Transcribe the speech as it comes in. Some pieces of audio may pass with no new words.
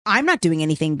I'm not doing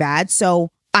anything bad. So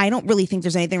I don't really think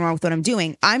there's anything wrong with what I'm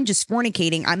doing. I'm just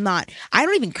fornicating. I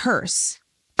don't even curse.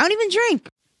 I don't even drink.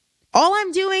 All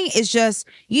I'm doing is just,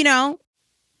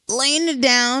 laying it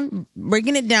down,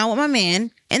 breaking it down with my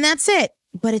man, and that's it.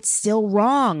 But it's still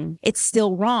wrong. It's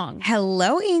still wrong.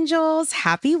 Hello, angels.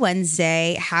 Happy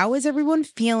Wednesday. How is everyone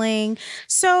feeling?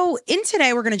 So in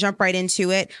today, we're going to jump right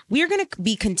into it. We are going to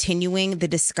be continuing the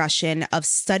discussion of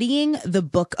studying the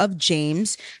book of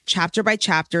James, chapter by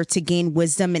chapter, to gain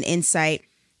wisdom and insight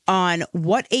on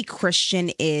what a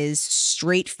Christian is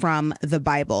straight from the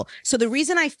Bible. So the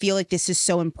reason I feel like this is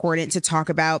so important to talk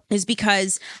about is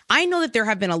because I know that there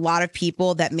have been a lot of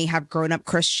people that may have grown up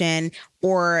Christian,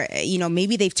 or,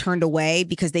 maybe they've turned away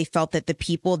because they felt that the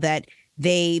people that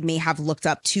they may have looked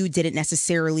up to didn't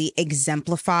necessarily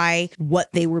exemplify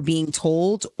what they were being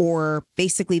told, or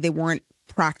basically they weren't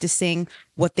practicing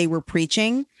what they were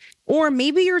preaching. Or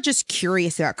maybe you're just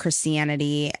curious about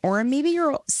Christianity, or maybe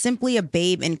you're simply a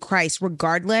babe in Christ.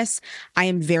 Regardless, I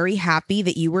am very happy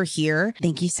that you were here.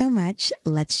 Thank you so much.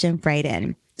 Let's jump right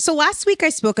in. So last week I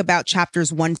spoke about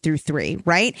chapters 1 through 3,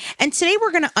 right? And today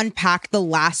we're going to unpack the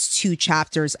last 2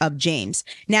 chapters of James.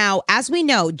 Now, as we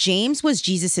know, James was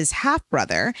Jesus's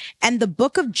half-brother, and the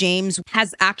book of James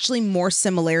has actually more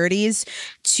similarities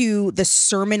to the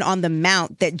Sermon on the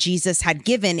Mount that Jesus had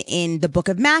given in the book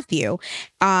of Matthew,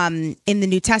 in the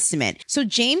New Testament. So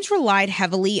James relied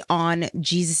heavily on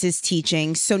Jesus's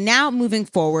teaching. So now moving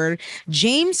forward,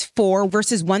 James 4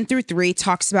 verses 1 through 3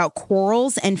 talks about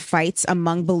quarrels and fights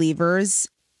among believers.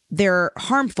 They're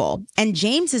harmful. And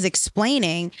James is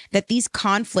explaining that these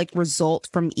conflicts result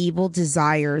from evil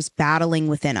desires battling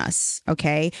within us.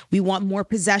 Okay. We want more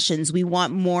possessions. We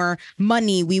want more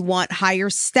money. We want higher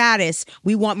status.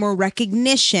 We want more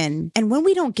recognition. And when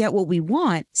we don't get what we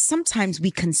want, sometimes we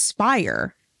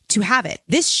conspire to have it.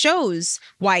 This shows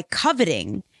why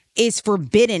coveting is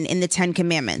forbidden in the 10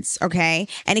 Commandments, okay?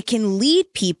 And it can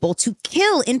lead people to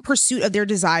kill in pursuit of their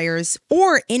desires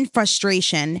or in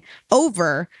frustration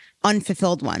over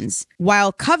unfulfilled ones.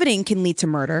 While coveting can lead to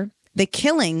murder, the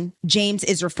killing James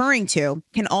is referring to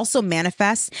can also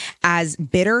manifest as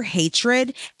bitter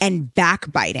hatred and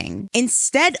backbiting.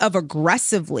 Instead of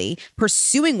aggressively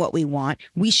pursuing what we want,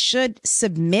 we should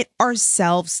submit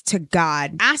ourselves to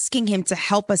God, asking him to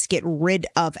help us get rid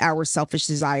of our selfish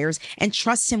desires and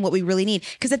trust him what we really need.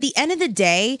 Because at the end of the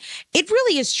day, it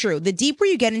really is true. The deeper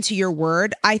you get into your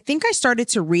word, I think I started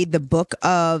to read the book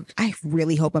of, I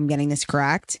really hope I'm getting this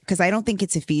correct, because I don't think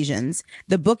it's Ephesians.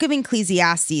 The book of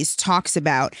Ecclesiastes talks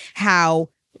about how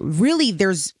really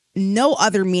there's no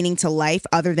other meaning to life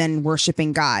other than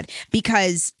worshiping God.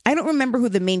 Because I don't remember who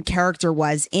the main character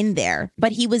was in there,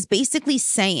 but he was basically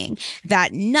saying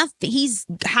that he's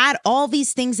had all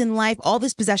these things in life, all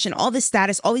this possession, all this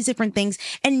status, all these different things,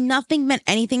 and nothing meant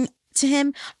anything to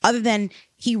him other than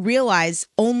he realized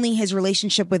only his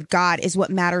relationship with God is what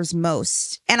matters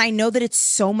most. And I know that it's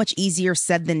so much easier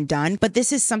said than done, but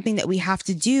this is something that we have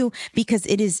to do because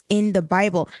it is in the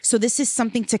Bible. So this is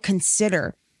something to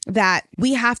consider, that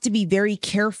we have to be very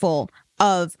careful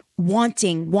of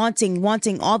wanting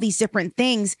all these different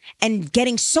things and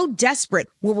getting so desperate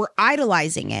where we're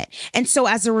idolizing it. And so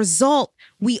as a result,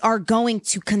 we are going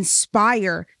to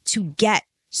conspire to get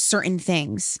certain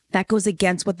things. That goes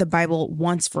against what the Bible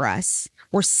wants for us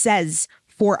or says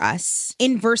for us.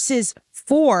 In verses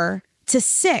 4 to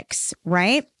 6,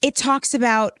 right? It talks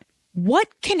about what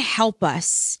can help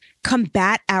us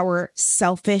combat our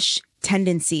selfish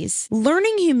tendencies.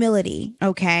 Learning humility,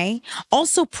 okay?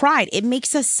 Also pride. It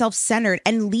makes us self-centered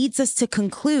and leads us to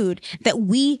conclude that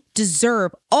we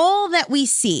deserve all that we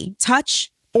see,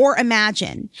 touch, or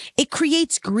imagine. It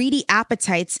creates greedy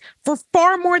appetites for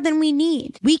far more than we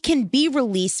need. We can be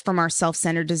released from our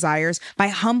self-centered desires by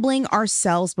humbling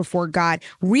ourselves before God,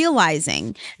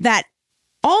 realizing that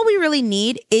all we really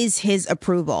need is his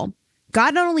approval.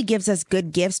 God not only gives us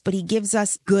good gifts, but he gives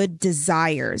us good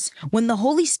desires. When the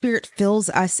Holy Spirit fills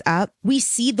us up, we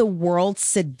see the world's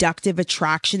seductive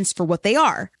attractions for what they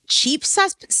are. Cheap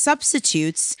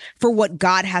substitutes for what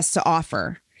God has to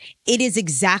offer. It is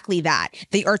exactly that.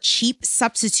 They are cheap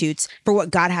substitutes for what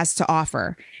God has to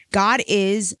offer. God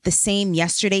is the same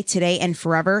yesterday, today, and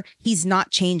forever. He's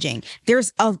not changing.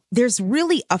 There's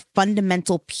really a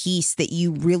fundamental piece that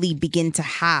you really begin to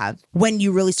have when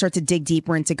you really start to dig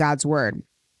deeper into God's word.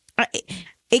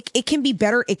 It can be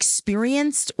better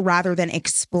experienced rather than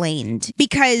explained,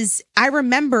 because I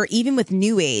remember even with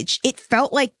New Age, it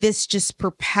felt like this just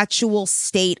perpetual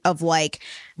state of like,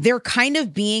 they're kind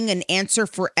of being an answer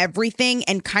for everything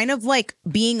and kind of like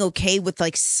being okay with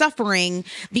like suffering,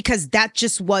 because that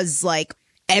just was like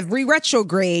every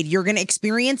retrograde, you're going to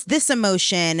experience this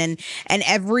emotion and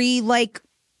every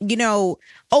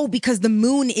oh, because the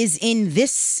moon is in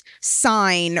this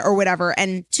sign or whatever.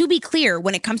 And to be clear,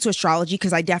 when it comes to astrology,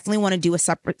 because I definitely want to do a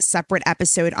separate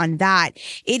episode on that,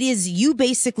 it is you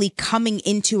basically coming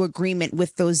into agreement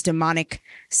with those demonic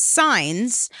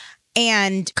signs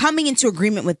and coming into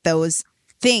agreement with those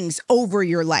things over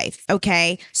your life.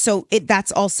 Okay. So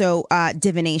that's also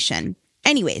divination.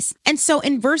 Anyways. And so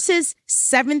in verses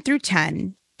 7 through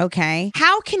 10, okay,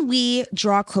 how can we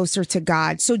draw closer to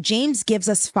God? So James gives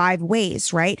us 5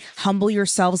 ways, right? Humble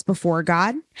yourselves before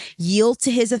God, yield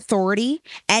to his authority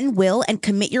and will, and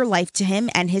commit your life to him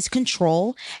and his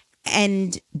control,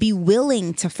 and be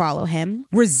willing to follow him.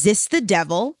 Resist the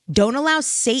devil. Don't allow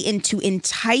Satan to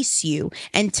entice you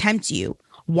and tempt you.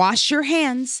 Wash your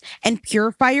hands and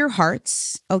purify your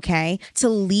hearts, okay, to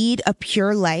lead a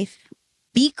pure life.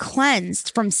 Be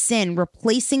cleansed from sin,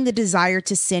 replacing the desire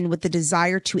to sin with the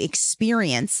desire to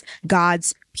experience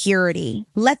God's purity.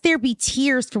 Let there be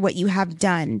tears for what you have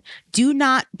done. Do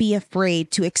not be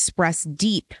afraid to express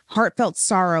deep, heartfelt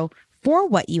sorrow for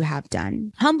what you have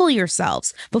done. Humble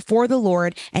yourselves before the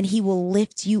Lord, and he will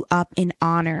lift you up in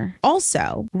honor.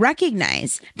 Also,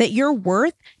 recognize that your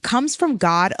worth comes from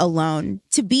God alone.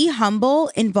 To be humble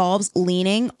involves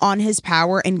leaning on his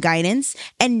power and guidance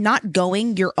and not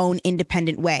going your own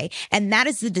independent way. And that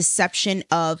is the deception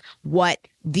of what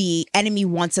the enemy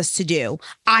wants us to do.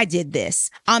 I did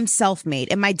this. I'm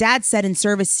self-made. And my dad said in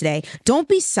service today, don't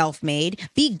be self-made,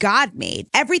 be God-made.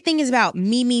 Everything is about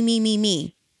me, me, me, me,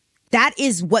 me. That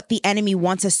is what the enemy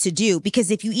wants us to do.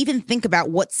 Because if you even think about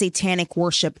what satanic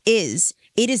worship is,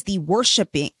 it is the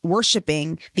worshiping,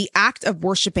 the act of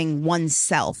worshiping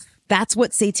oneself. That's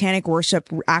what satanic worship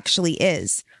actually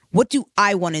is. What do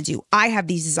I want to do? I have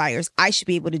these desires. I should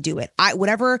be able to do it.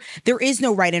 There is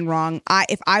no right and wrong.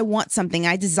 If I want something,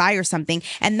 I desire something.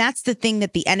 And that's the thing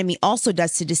that the enemy also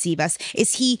does to deceive us,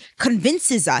 is he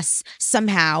convinces us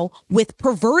somehow with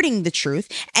perverting the truth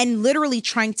and literally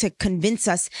trying to convince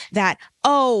us that,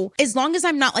 oh, as long as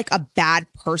I'm not like a bad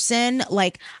person,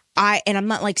 I'm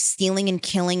not like stealing and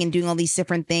killing and doing all these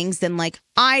different things, then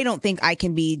I don't think I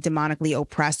can be demonically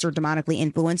oppressed or demonically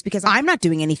influenced because I'm not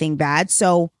doing anything bad.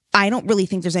 So I don't really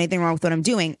think there's anything wrong with what I'm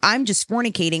doing. I'm just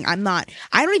fornicating.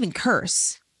 I don't even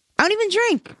curse. I don't even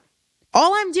drink.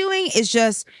 All I'm doing is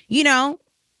just, laying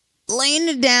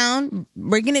it down,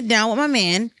 breaking it down with my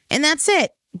man, and that's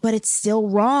it. But it's still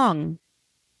wrong.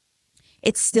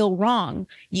 It's still wrong.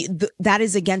 That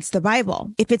is against the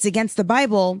Bible. If it's against the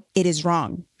Bible, it is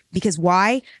wrong. Because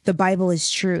why? The Bible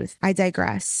is truth. I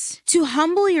digress. To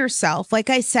humble yourself, like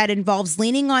I said, involves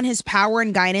leaning on his power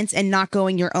and guidance and not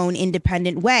going your own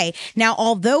independent way. Now,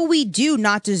 although we do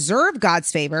not deserve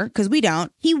God's favor, because we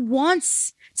don't, he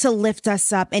wants to lift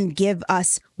us up and give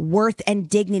us worth and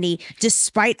dignity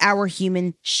despite our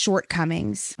human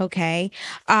shortcomings. Okay.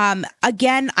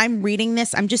 Again, I'm reading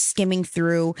this. I'm just skimming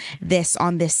through this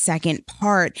on this second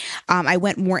part. I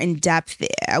went more in depth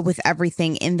with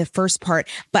everything in the first part,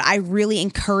 but I really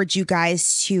encourage you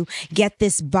guys to get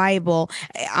this Bible.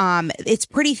 It's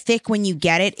pretty thick when you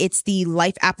get it. It's the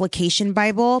Life Application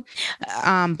Bible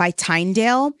by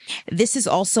Tyndale. This is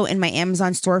also in my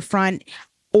Amazon storefront.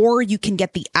 Or you can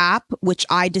get the app, which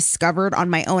I discovered on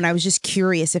my own. I was just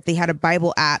curious if they had a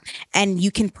Bible app, and you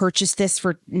can purchase this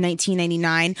for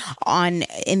 $19.99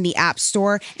 in the App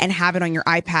Store and have it on your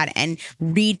iPad and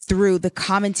read through the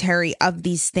commentary of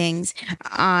these things.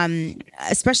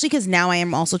 Especially because now I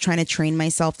am also trying to train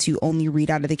myself to only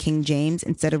read out of the King James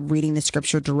instead of reading the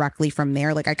scripture directly from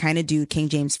there. I kind of do King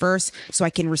James first so I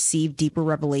can receive deeper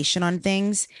revelation on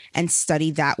things and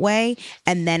study that way,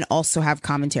 and then also have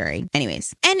commentary.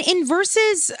 Anyways. And in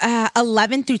verses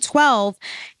 11 through 12,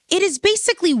 it is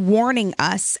basically warning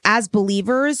us as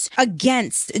believers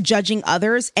against judging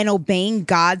others and obeying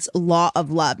God's law of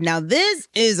love. Now, this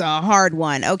is a hard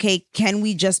one. Okay, can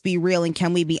we just be real and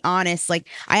can we be honest? I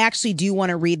actually do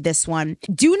want to read this one.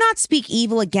 Do not speak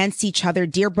evil against each other,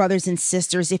 dear brothers and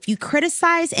sisters. If you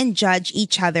criticize and judge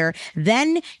each other,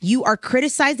 then you are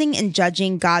criticizing and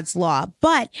judging God's law.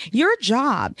 But your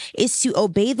job is to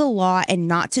obey the law and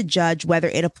not to judge whether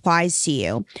it applies to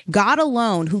you. God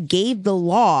alone, who gave the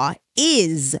law,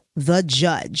 is the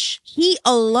judge. He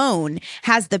alone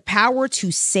has the power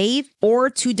to save or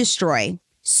to destroy.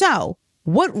 So,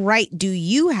 what right do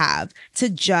you have to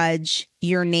judge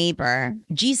your neighbor?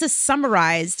 Jesus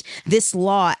summarized this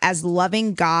law as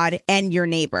loving God and your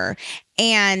neighbor.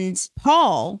 And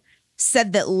Paul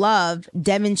said that love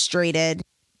demonstrated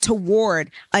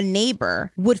toward a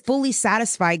neighbor would fully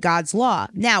satisfy God's law.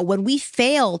 Now, when we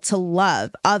fail to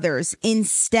love others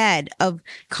instead of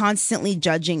constantly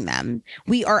judging them,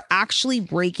 we are actually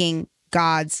breaking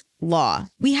God's law.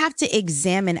 We have to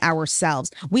examine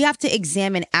ourselves. We have to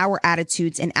examine our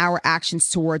attitudes and our actions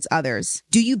towards others.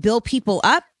 Do you build people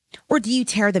up, or do you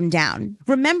tear them down?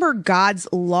 Remember God's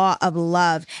law of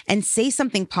love and say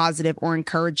something positive or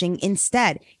encouraging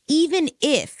instead. Even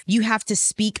if you have to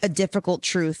speak a difficult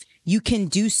truth, you can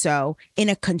do so in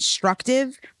a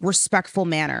constructive, respectful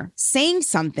manner. Saying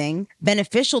something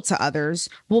beneficial to others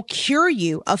will cure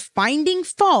you of finding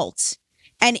fault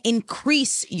and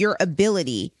increase your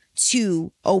ability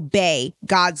to obey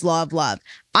God's law of love.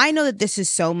 I know that this is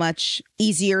so much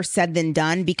easier said than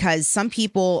done because some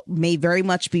people may very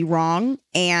much be wrong,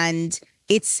 and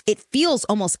it feels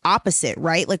almost opposite,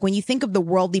 right? Like when you think of the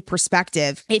worldly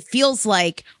perspective, it feels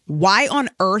like, why on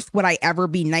earth would I ever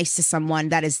be nice to someone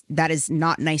that is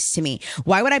not nice to me?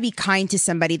 Why would I be kind to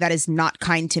somebody that is not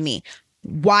kind to me?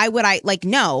 Why would I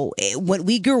no, when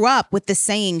we grew up with the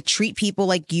saying, treat people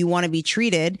like you want to be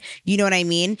treated, you know what I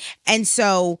mean? And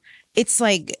so it's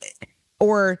like,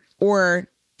 or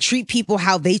treat people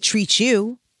how they treat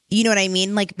you. You know what I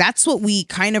mean? Like that's what we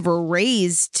kind of are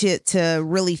raised to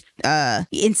really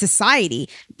in society.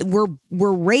 We're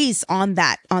raised on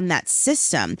that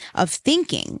system of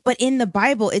thinking. But in the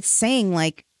Bible, it's saying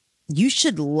like, you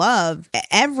should love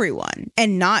everyone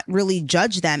and not really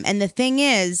judge them. And the thing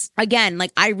is, again,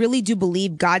 like I really do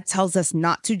believe God tells us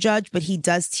not to judge, but he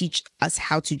does teach us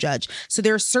how to judge. So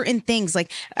there are certain things, like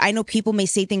I know people may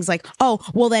say things like, oh,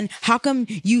 well then how come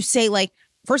you say, like,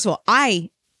 first of all,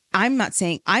 I'm not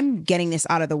saying, I'm getting this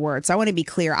out of the word. So I want to be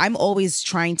clear. I'm always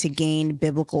trying to gain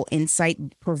biblical insight,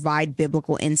 provide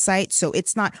biblical insight. So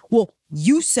it's not, well,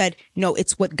 you said, no,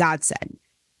 it's what God said.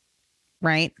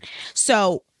 Right.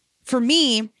 So for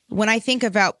me, when I think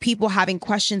about people having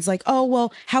questions like, oh,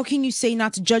 well, how can you say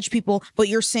not to judge people, but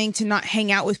you're saying to not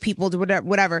hang out with people,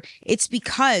 whatever. It's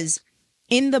because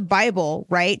in the Bible,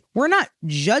 right, we're not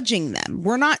judging them.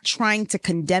 We're not trying to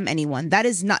condemn anyone.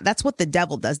 That's what the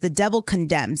devil does. The devil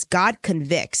condemns. God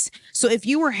convicts. So if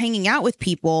you were hanging out with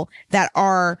people that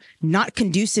are not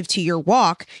conducive to your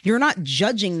walk, you're not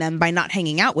judging them by not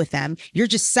hanging out with them. You're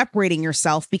just separating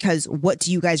yourself because what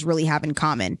do you guys really have in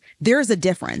common? There's a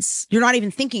difference. You're not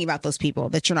even thinking about those people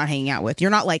that you're not hanging out with.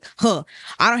 You're not like, I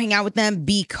don't hang out with them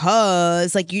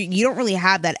because, like, you don't really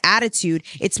have that attitude.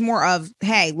 It's more of,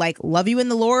 hey, like, love you in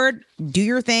the Lord, do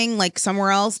your thing like somewhere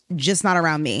else, just not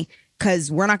around me,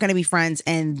 because we're not going to be friends.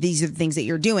 And these are the things that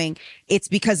you're doing. It's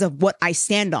because of what I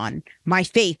stand on. My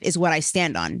faith is what I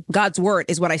stand on. God's word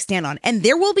is what I stand on. And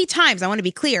there will be times, I want to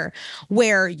be clear,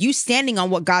 where you standing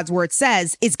on what God's word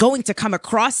says is going to come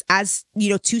across as,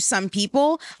 to some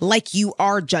people like you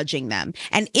are judging them.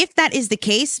 And if that is the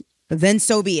case, then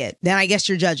so be it. Then I guess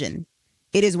you're judging.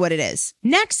 It is what it is.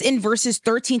 Next, in verses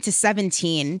 13 to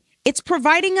 17, it's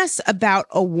providing us about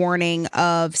a warning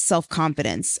of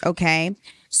self-confidence, okay?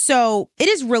 So it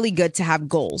is really good to have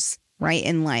goals, right,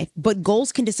 in life, but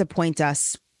goals can disappoint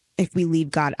us if we leave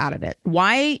God out of it.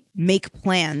 Why make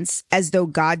plans as though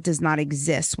God does not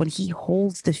exist when he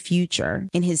holds the future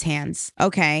in his hands,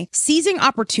 okay? Seizing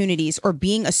opportunities or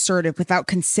being assertive without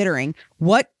considering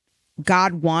what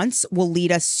God wants will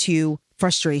lead us to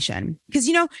frustration. Because,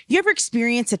 you ever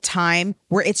experience a time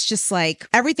where it's just like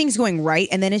everything's going right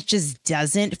and then it just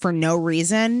doesn't for no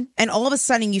reason. And all of a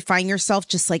sudden you find yourself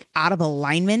just like out of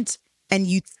alignment and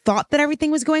you thought that everything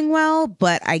was going well,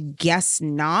 but I guess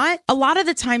not. A lot of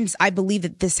the times I believe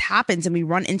that this happens and we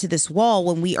run into this wall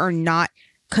when we are not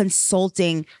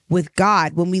consulting with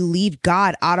God, when we leave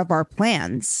God out of our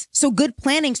plans. So good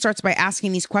planning starts by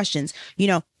asking these questions.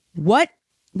 What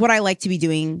would I like to be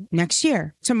doing next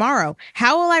year, tomorrow?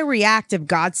 How will I react if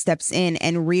God steps in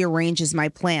and rearranges my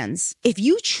plans? If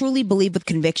you truly believe with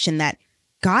conviction that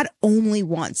God only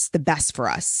wants the best for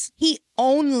us, he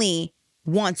only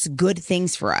wants good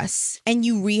things for us, and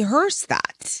you rehearse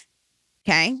that,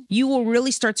 okay, you will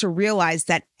really start to realize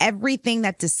that everything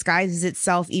that disguises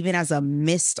itself even as a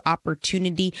missed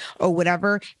opportunity or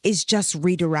whatever is just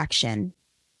redirection.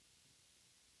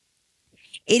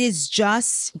 It is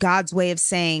just God's way of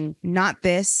saying, not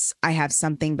this, I have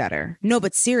something better. No,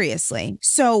 but seriously.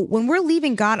 So when we're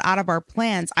leaving God out of our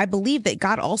plans, I believe that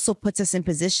God also puts us in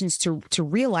positions to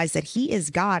realize that he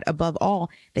is God above all,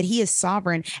 that he is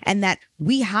sovereign, and that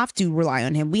we have to rely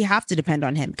on him. We have to depend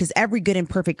on him because every good and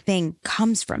perfect thing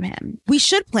comes from him. We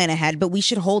should plan ahead, but we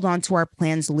should hold on to our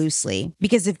plans loosely,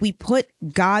 because if we put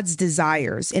God's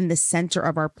desires in the center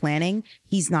of our planning,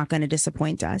 he's not going to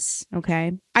disappoint us.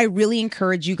 Okay. I really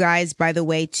encourage you guys, by the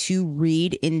way, to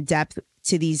read in depth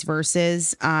to these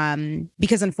verses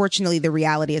because unfortunately the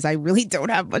reality is I really don't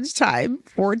have much time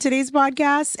for today's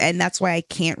podcast, and that's why I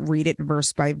can't read it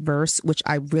verse by verse, which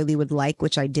I really would like,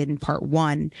 which I did in part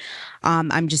 1.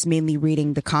 I'm just mainly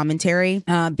reading the commentary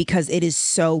because it is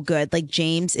so good. Like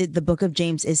the book of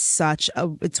James is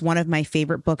it's one of my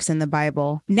favorite books in the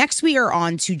Bible. Next we are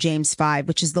on to James 5,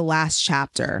 which is the last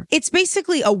chapter. It's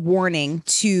basically a warning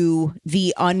to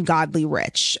the ungodly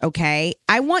rich. Okay,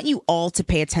 I want you all to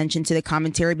pay attention to the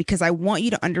commentary because I want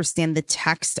you to understand the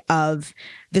text of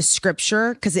the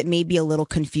scripture because it may be a little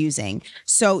confusing.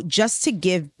 So just to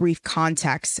give brief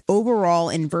context, overall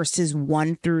in verses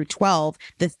 1 through 12,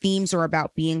 the themes are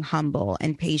about being humble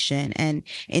and patient and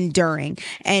enduring.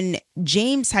 And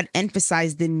James had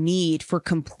emphasized the need for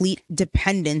complete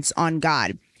dependence on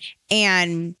God.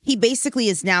 And he basically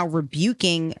is now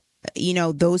rebuking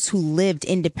those who lived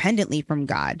independently from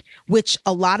God, which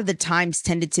a lot of the times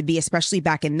tended to be, especially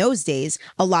back in those days,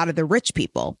 a lot of the rich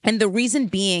people. And the reason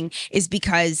being is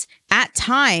because at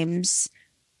times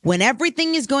when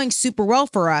everything is going super well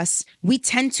for us, we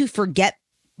tend to forget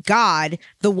God,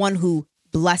 the one who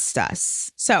blessed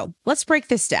us. So let's break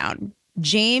this down.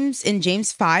 In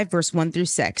James 5, verse 1 through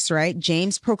 6, right?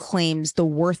 James proclaims the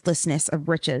worthlessness of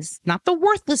riches, not the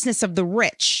worthlessness of the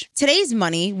rich. Today's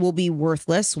money will be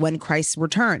worthless when Christ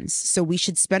returns. So we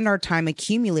should spend our time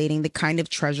accumulating the kind of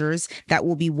treasures that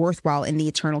will be worthwhile in the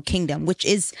eternal kingdom, which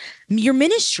is your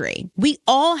ministry. We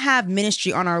all have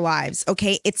ministry on our lives.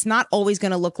 Okay. It's not always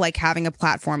going to look like having a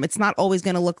platform. It's not always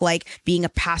going to look like being a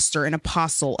pastor, an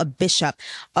apostle, a bishop,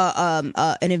 an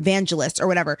evangelist, or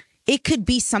whatever. It could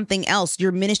be something else.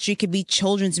 Your ministry could be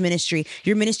children's ministry.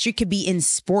 Your ministry could be in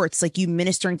sports, like you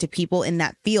ministering to people in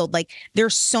that field. Like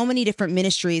there's so many different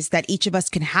ministries that each of us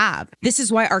can have. This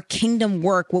is why our kingdom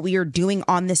work, what we are doing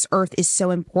on this earth, is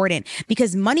so important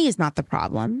because money is not the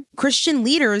problem. Christian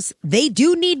leaders, they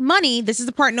do need money. This is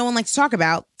the part no one likes to talk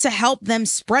about, to help them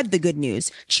spread the good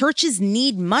news. Churches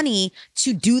need money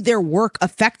to do their work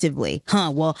effectively.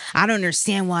 Well, I don't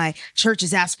understand why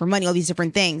churches ask for money, all these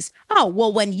different things. Oh,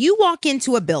 well, when you walk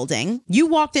into a building, you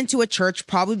walked into a church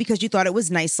probably because you thought it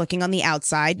was nice looking on the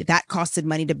outside. That costed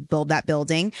money to build that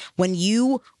building. When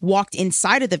you walked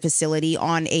inside of the facility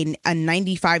on a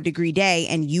 95-degree day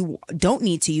and you don't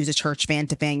need to use a church fan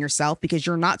to fan yourself because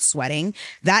you're not sweating,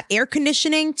 that air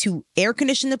conditioning to air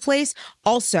condition the place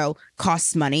also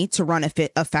costs money to run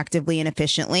effectively and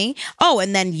efficiently. Oh,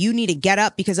 and then you need to get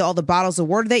up because of all the bottles of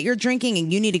water that you're drinking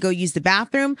and you need to go use the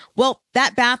bathroom. Well,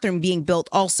 that bathroom being built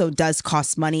also does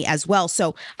cost money as well.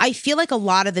 So I feel like a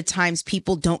lot of the times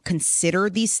people don't consider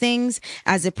these things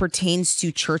as it pertains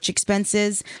to church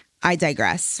expenses. I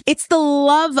digress. It's the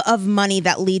love of money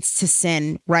that leads to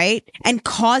sin, right? And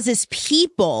causes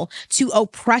people to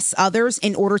oppress others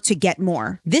in order to get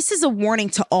more. This is a warning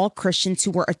to all Christians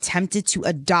who are attempted to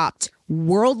adopt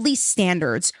worldly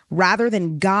standards rather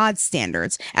than God's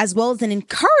standards, as well as an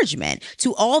encouragement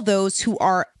to all those who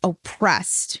are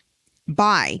oppressed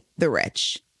by the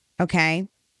rich. Okay.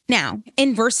 Now,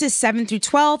 in verses 7 through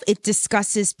 12, it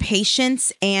discusses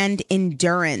patience and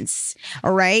endurance.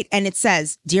 All right. And it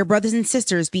says, "Dear brothers and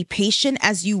sisters, be patient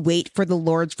as you wait for the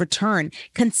Lord's return.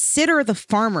 Consider the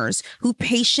farmers who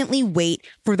patiently wait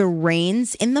for the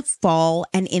rains in the fall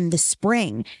and in the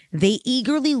spring. They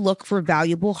eagerly look for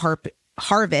valuable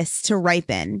harvests to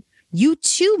ripen. You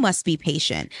too must be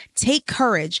patient. Take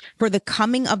courage, for the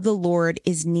coming of the Lord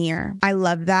is near." I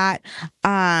love that.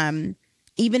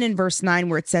 Even in verse 9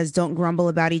 where it says, "Don't grumble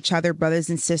about each other, brothers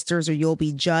and sisters, or you'll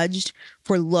be judged.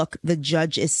 For look, the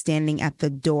judge is standing at the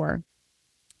door."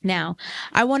 Now,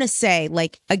 I want to say,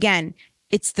 again,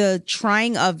 it's the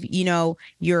trying of,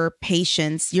 your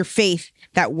patience, your faith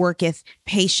that worketh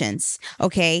patience.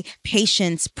 Okay.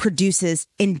 Patience produces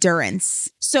endurance.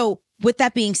 So with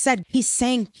that being said, he's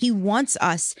saying he wants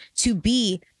us to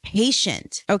be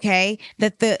patient. Okay.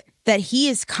 That he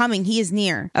is coming, he is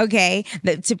near, okay?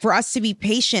 For us to be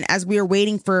patient as we are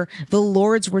waiting for the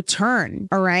Lord's return,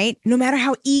 all right? No matter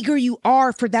how eager you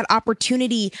are for that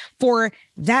opportunity, for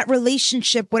that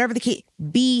relationship, whatever the case,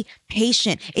 be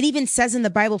patient. It even says in the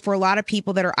Bible for a lot of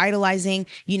people that are idolizing,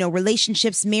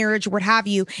 relationships, marriage, what have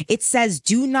you, it says,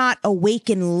 "Do not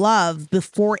awaken love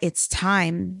before it's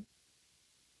time."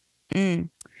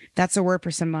 That's a word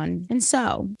for someone. And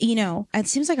so, it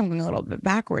seems like I'm going a little bit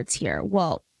backwards here.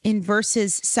 Well, in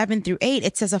verses 7 through 8,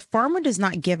 it says a farmer does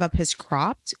not give up his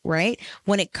crops, right?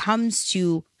 When it comes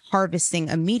to harvesting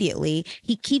immediately,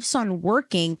 he keeps on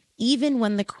working even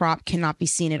when the crop cannot be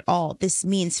seen at all. This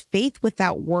means faith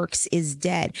without works is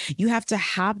dead. You have to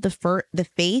have the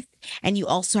faith, and you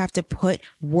also have to put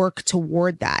work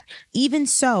toward that. Even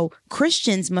so,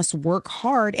 Christians must work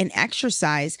hard and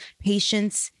exercise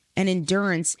patience and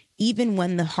endurance, even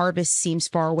when the harvest seems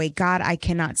far away. God, I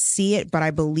cannot see it, but I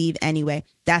believe anyway.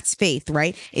 That's faith,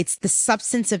 right? It's the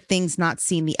substance of things not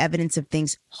seen, the evidence of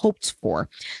things hoped for.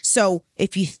 So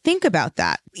if you think about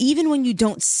that, even when you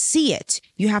don't see it,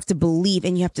 you have to believe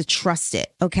and you have to trust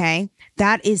it, okay?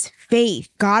 That is faith.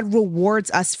 God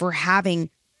rewards us for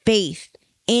having faith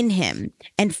in him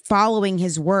and following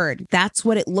his word. That's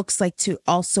what it looks like to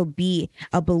also be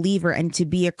a believer and to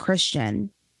be a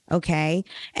Christian. Okay.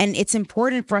 And it's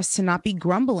important for us to not be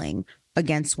grumbling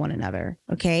against one another.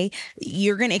 Okay.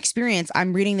 You're going to experience,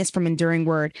 I'm reading this from Enduring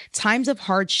Word, times of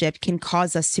hardship can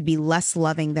cause us to be less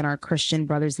loving than our Christian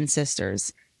brothers and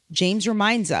sisters. James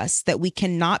reminds us that we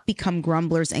cannot become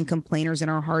grumblers and complainers in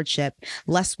our hardship,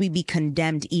 lest we be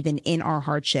condemned even in our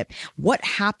hardship. What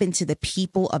happened to the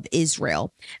people of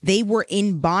Israel? They were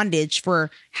in bondage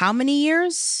for how many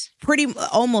years?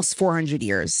 Almost 400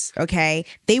 years. Okay.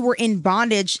 They were in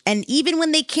bondage. And even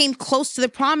when they came close to the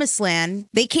promised land,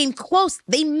 they came close.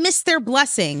 They missed their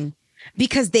blessing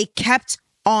because they kept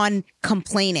on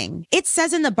complaining. It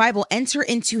says in the Bible, enter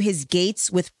into his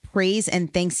gates with praise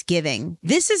and thanksgiving.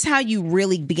 This is how you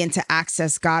really begin to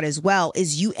access God as well,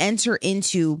 is you enter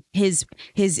into his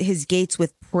gates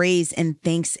with praise and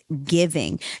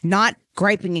thanksgiving, not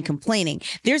griping and complaining.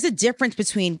 There's a difference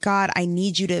between, God, I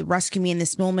need you to rescue me in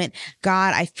this moment.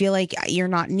 God, I feel like you're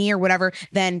not near, whatever.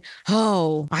 Then,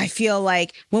 oh, I feel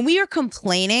like when we are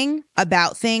complaining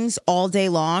about things all day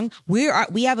long, we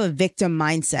have a victim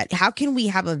mindset. How can we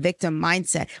have a victim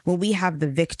mindset when we have the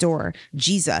victor,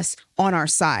 Jesus, on our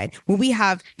side, when we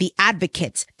have the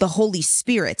advocate, the Holy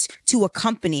Spirit, to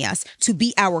accompany us, to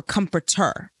be our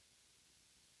comforter?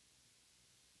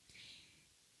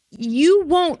 You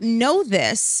won't know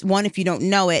this, one, if you don't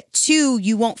know it. Two,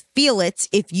 you won't feel it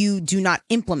if you do not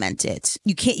implement it.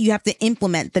 You have to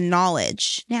implement the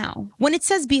knowledge. Now, when it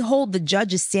says, behold, the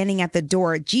judge is standing at the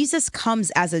door, Jesus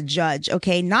comes as a judge,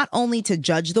 okay? Not only to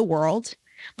judge the world,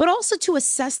 but also to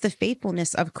assess the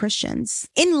faithfulness of Christians.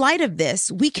 In light of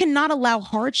this, we cannot allow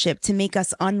hardship to make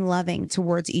us unloving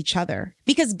towards each other,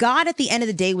 because God at the end of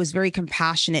the day was very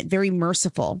compassionate, very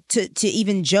merciful to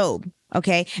even Job.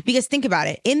 Okay, because think about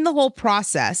it. In the whole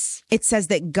process, it says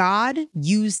that God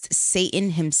used Satan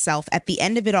himself. At the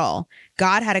end of it all,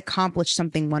 God had accomplished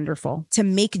something wonderful to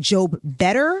make Job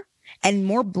better and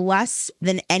more blessed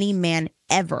than any man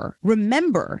ever.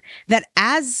 Remember that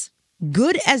as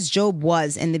good as Job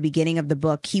was in the beginning of the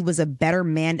book, he was a better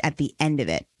man at the end of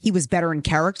it. He was better in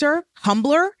character,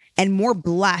 humbler, and more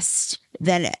blessed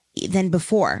than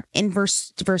before. In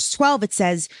verse 12, it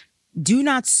says, do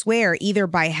not swear either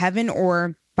by heaven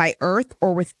or by earth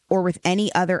or with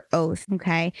any other oath.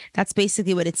 Okay. That's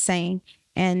basically what it's saying.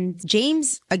 And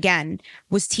James, again,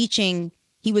 was teaching,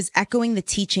 he was echoing the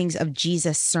teachings of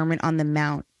Jesus' Sermon on the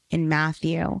Mount in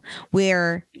Matthew,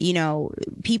 where,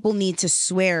 people need to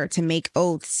swear to make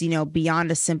oaths, beyond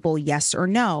a simple yes or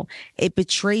no. It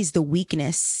betrays the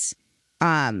weakness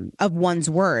of one's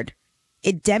word.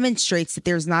 It demonstrates that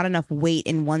there's not enough weight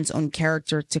in one's own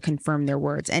character to confirm their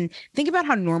words. And think about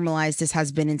how normalized this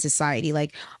has been in society.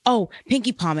 Like, oh,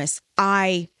 pinky promise,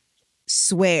 I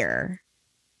swear,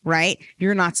 right?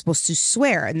 You're not supposed to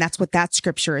swear. And that's what that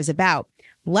scripture is about.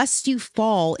 Lest you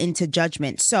fall into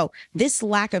judgment. So this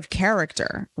lack of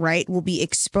character, right, will be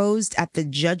exposed at the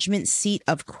judgment seat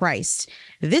of Christ.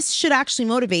 This should actually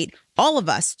motivate all of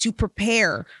us to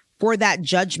prepare for that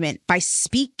judgment by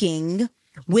speaking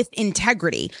with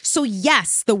integrity. So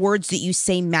yes, the words that you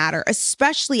say matter,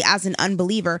 especially as an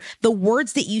unbeliever. The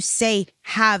words that you say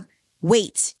have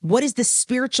weight. What is the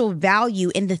spiritual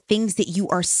value in the things that you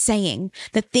are saying,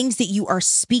 the things that you are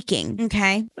speaking?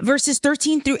 Okay. Verses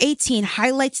 13 through 18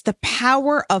 highlights the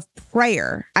power of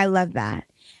prayer. I love that.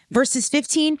 Verses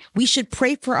 15, we should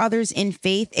pray for others in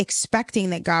faith,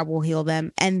 expecting that God will heal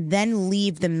them, and then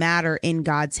leave the matter in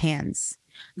God's hands.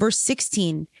 Verse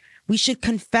 16, we should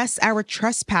confess our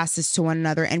trespasses to one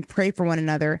another and pray for one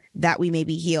another that we may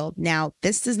be healed. Now,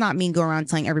 this does not mean go around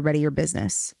telling everybody your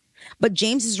business, but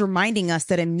James is reminding us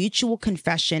that a mutual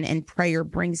confession and prayer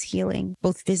brings healing,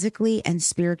 both physically and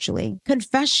spiritually.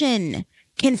 Confession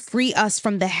can free us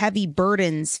from the heavy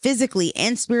burdens physically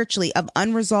and spiritually of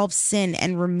unresolved sin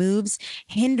and removes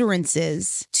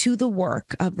hindrances to the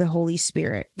work of the Holy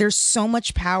Spirit. There's so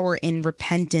much power in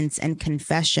repentance and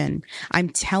confession. I'm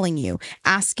telling you,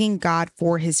 asking God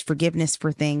for his forgiveness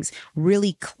for things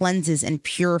really cleanses and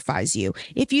purifies you.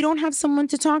 If you don't have someone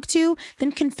to talk to,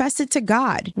 then confess it to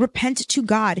God. Repent to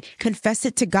God. Confess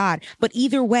it to God. But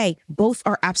either way, both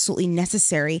are absolutely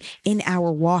necessary in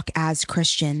our walk as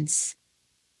Christians.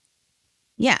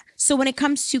 Yeah. So when it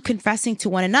comes to confessing to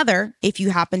one another, if you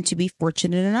happen to be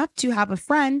fortunate enough to have a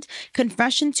friend,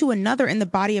 confession to another in the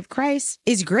body of Christ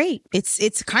is great.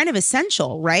 It's kind of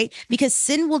essential, right? Because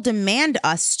sin will demand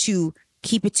us to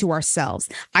keep it to ourselves,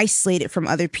 isolate it from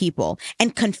other people.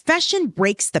 And confession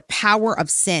breaks the power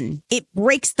of sin. It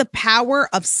breaks the power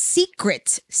of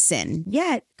secret sin.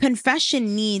 Yet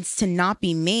confession needs to not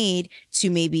be made to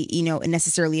maybe,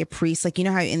 necessarily a priest. Like,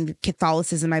 how in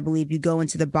Catholicism, I believe you go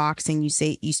into the box and you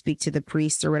speak to the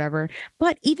priest or whatever.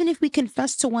 But even if we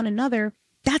confess to one another,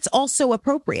 that's also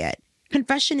appropriate.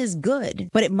 Confession is good,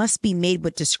 but it must be made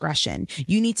with discretion.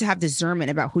 You need to have discernment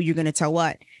about who you're going to tell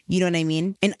what. You know what I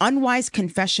mean? An unwise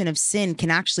confession of sin can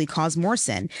actually cause more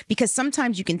sin, because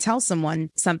sometimes you can tell someone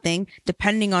something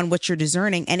depending on what you're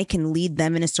discerning and it can lead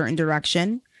them in a certain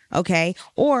direction. Okay.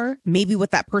 Or maybe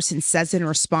what that person says in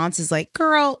response is like,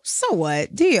 girl, so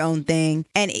what? Do your own thing.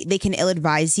 And they can ill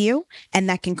advise you and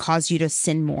that can cause you to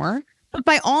sin more. But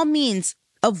by all means,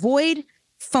 avoid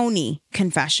phony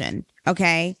confession.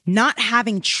 Okay. Not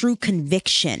having true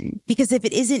conviction, because if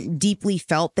it isn't deeply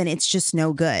felt, then it's just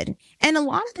no good. And a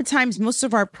lot of the times, most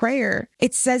of our prayer,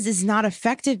 it says, is not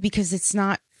effective because it's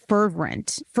not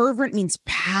fervent. Fervent means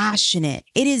passionate.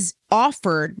 It is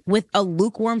offered with a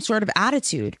lukewarm sort of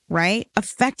attitude, right?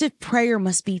 Effective prayer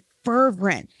must be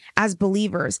fervent as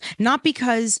believers, not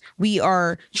because we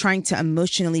are trying to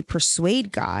emotionally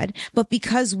persuade God, but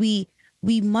because we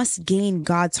must gain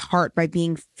God's heart by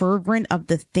being fervent of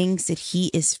the things that he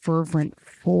is fervent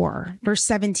for. Verse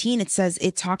 17,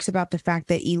 it talks about the fact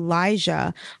that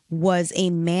Elijah was a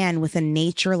man with a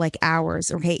nature like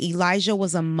ours. Okay. Elijah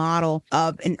was a model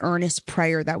of an earnest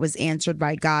prayer that was answered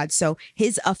by God. So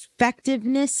his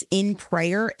effectiveness in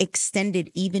prayer extended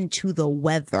even to the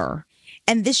weather.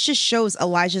 And this just shows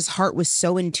Elijah's heart was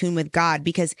so in tune with God,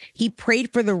 because he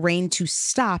prayed for the rain to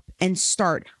stop and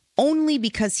start only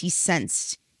because he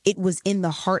sensed it was in the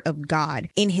heart of God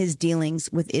in his dealings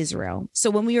with Israel. So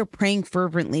when we are praying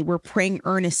fervently, we're praying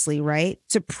earnestly, right?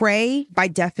 To pray, by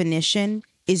definition,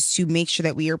 is to make sure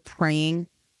that we are praying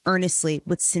earnestly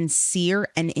with sincere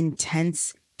and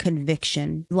intense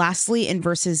conviction. Lastly, in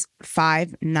verses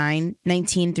 5, 9,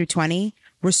 19 through 20,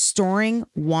 restoring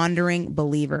wandering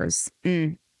believers.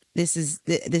 This.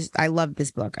 I love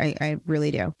this book. I really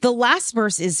do. The last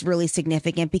verse is really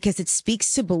significant because it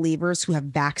speaks to believers who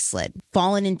have backslid,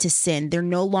 fallen into sin. They're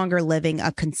no longer living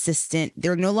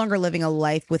a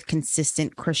life with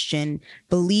consistent Christian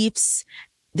beliefs.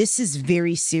 This is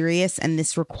very serious and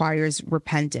this requires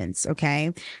repentance.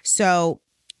 Okay. So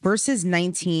verses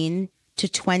 19 to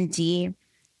 20,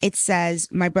 it says,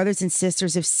 my brothers and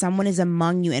sisters, if someone is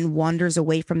among you and wanders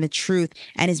away from the truth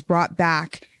and is brought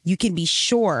back, you can be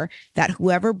sure that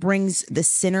whoever brings the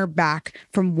sinner back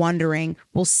from wandering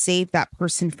will save that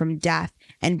person from death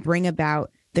and bring about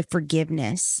the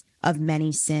forgiveness of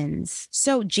many sins.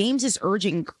 So James is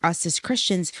urging us as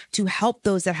Christians to help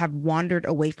those that have wandered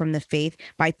away from the faith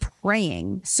by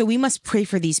praying. So we must pray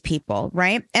for these people,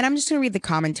 right? And I'm just going to read the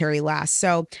commentary last.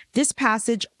 So this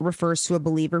passage refers to a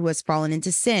believer who has fallen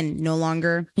into sin, no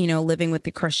longer, living with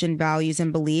the Christian values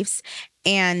and beliefs.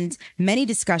 And many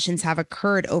discussions have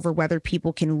occurred over whether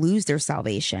people can lose their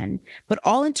salvation. But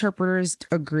all interpreters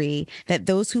agree that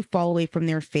those who fall away from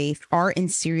their faith are in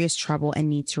serious trouble and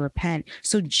need to repent.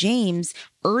 So James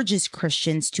urges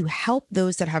Christians to help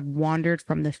those that have wandered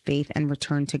from the faith and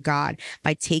return to God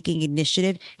by taking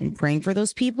initiative in praying for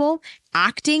those people,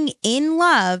 acting in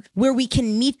love where we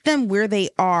can meet them where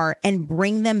they are and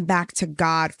bring them back to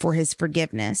God for his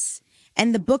forgiveness.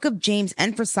 And the book of James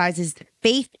emphasizes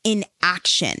faith in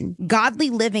action. Godly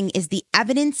living is the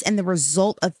evidence and the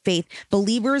result of faith.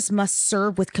 Believers must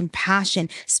serve with compassion,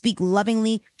 speak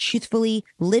lovingly, truthfully,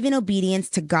 live in obedience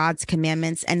to God's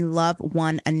commandments, and love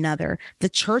one another. The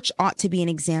church ought to be an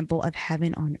example of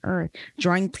heaven on earth,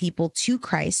 drawing people to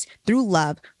Christ through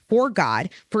love for God,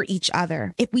 for each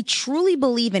other. If we truly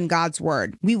believe in God's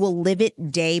word, we will live it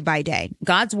day by day.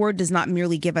 God's word does not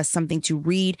merely give us something to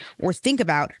read or think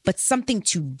about, but something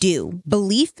to do.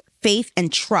 Belief, faith,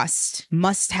 and trust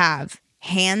must have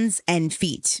hands and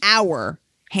feet. Our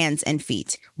hands and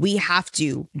feet. We have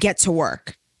to get to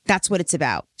work. That's what it's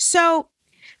about. So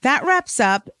that wraps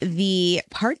up the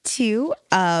part 2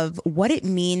 of what it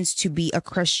means to be a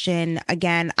Christian.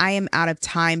 Again, I am out of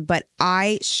time, but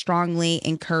I strongly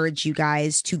encourage you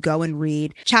guys to go and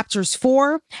read chapters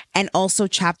 4 and also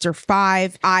chapter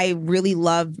 5. I really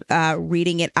love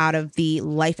reading it out of the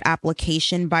Life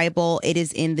Application Bible. It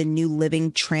is in the New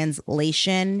Living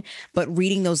Translation, but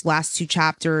reading those last 2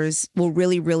 chapters will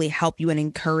really, really help you and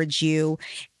encourage you.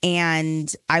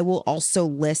 And I will also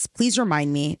list, please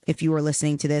remind me if you are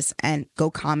listening to this, and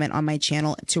go comment on my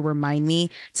channel to remind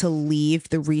me to leave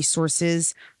the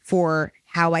resources for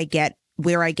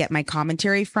where I get my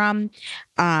commentary from,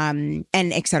 and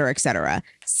et cetera, et cetera.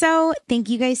 So thank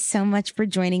you guys so much for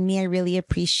joining me. I really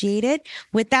appreciate it.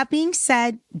 With that being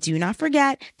said, do not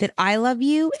forget that I love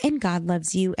you and God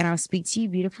loves you. And I'll speak to you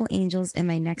beautiful angels in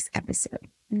my next episode.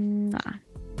 Mwah.